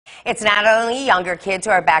It's not only younger kids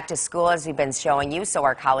who are back to school, as we've been showing you, so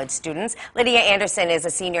are college students. Lydia Anderson is a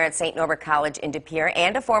senior at St. Norbert College in De Pere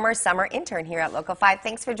and a former summer intern here at Local 5.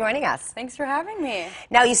 Thanks for joining us. Thanks for having me.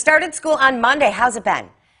 Now, you started school on Monday. How's it been?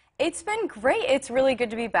 It's been great. It's really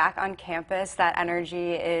good to be back on campus. That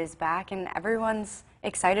energy is back, and everyone's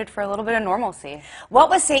excited for a little bit of normalcy.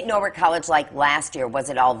 What was St. Norbert College like last year?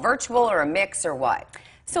 Was it all virtual or a mix or what?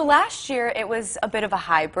 So last year, it was a bit of a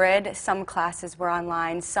hybrid. Some classes were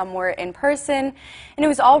online, some were in person, and it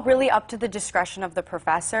was all really up to the discretion of the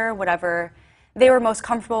professor, whatever they were most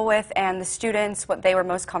comfortable with, and the students, what they were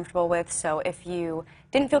most comfortable with. So if you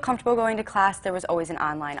didn't feel comfortable going to class, there was always an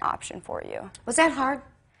online option for you. Was that hard?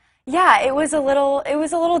 Yeah, it was a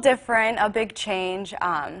little different, a big change.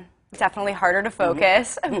 Definitely harder to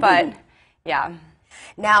focus, but yeah.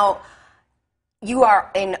 Now, you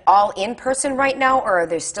are all in person right now, or are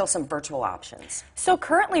there still some virtual options? So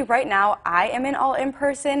currently right now I am in all in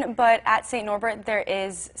person, but at St. Norbert there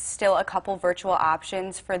is still a couple virtual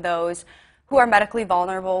options for those who are medically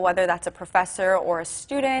vulnerable, whether that's a professor or a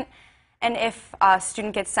student. And if a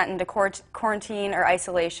student gets sent into quarantine or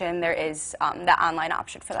isolation, there is the online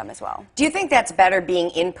option for them as well. Do you think that's better being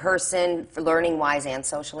in person for learning-wise and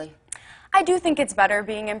socially? I do think it's better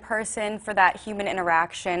being in person for that human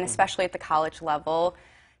interaction, especially at the college level.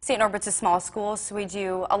 St. Norbert's a small school, so we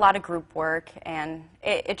do a lot of group work, and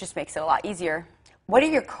it just makes it a lot easier. What are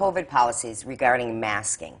your COVID policies regarding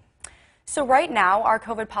masking? So right now, our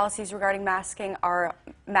COVID policies regarding masking are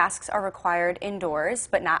masks are required indoors,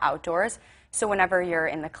 but not outdoors. So whenever you're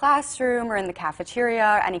in the classroom or in the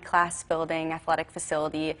cafeteria, any class building, athletic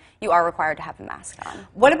facility, you are required to have a mask on.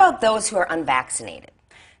 What about those who are unvaccinated?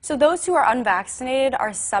 So those who are unvaccinated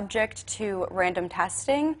are subject to random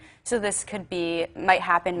testing. So this might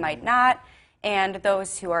happen, might not. And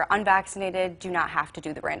those who are unvaccinated do not have to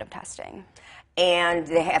do the random testing. And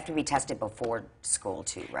they have to be tested before school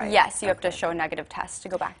too, right? Yes, you have to show a negative test to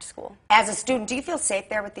go back to school. As a student, do you feel safe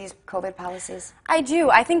there with these COVID policies? I do.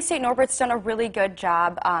 I think St. Norbert's done a really good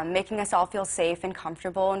job making us all feel safe and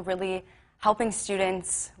comfortable and really helping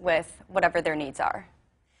students with whatever their needs are.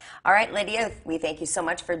 All right, Lydia, we thank you so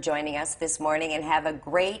much for joining us this morning, and have a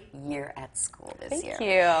great year at school this year. Thank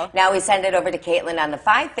you. Now we send it over to Caitlin on the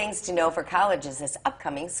 5 things to know for colleges this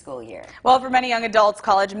upcoming school year. Well, for many young adults,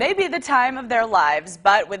 college may be the time of their lives,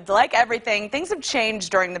 but like everything, things have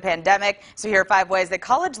changed during the pandemic. So here are 5 ways that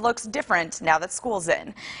college looks different now that school's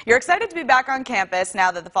in. You're excited to be back on campus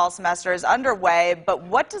now that the fall semester is underway, but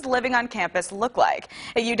what does living on campus look like?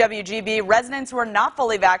 At UWGB, residents who are not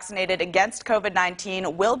fully vaccinated against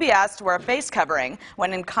COVID-19 will be asked to wear a face covering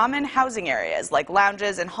when in common housing areas like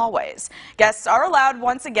lounges and hallways. Guests are allowed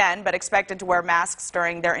once again, but expected to wear masks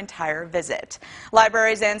during their entire visit.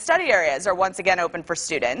 Libraries and study areas are once again open for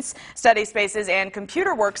students. Study spaces and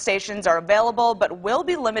computer workstations are available, but will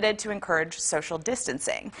be limited to encourage social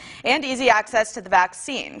distancing. And easy access to the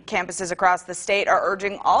vaccine. Campuses across the state are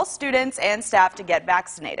urging all students and staff to get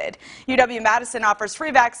vaccinated. UW-Madison offers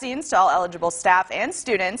free vaccines to all eligible staff and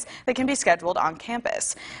students that can be scheduled on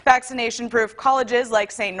campus. Vaccination-proof colleges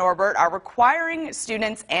like St. Norbert are requiring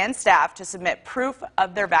students and staff to submit proof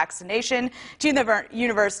of their vaccination to the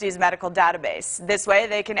university's medical database. This way,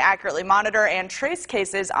 they can accurately monitor and trace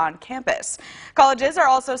cases on campus. Colleges are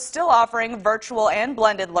also still offering virtual and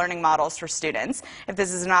blended learning models for students. If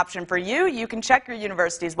this is an option for you, you can check your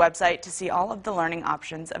university's website to see all of the learning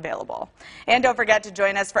options available. And don't forget to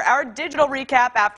join us for our digital recap after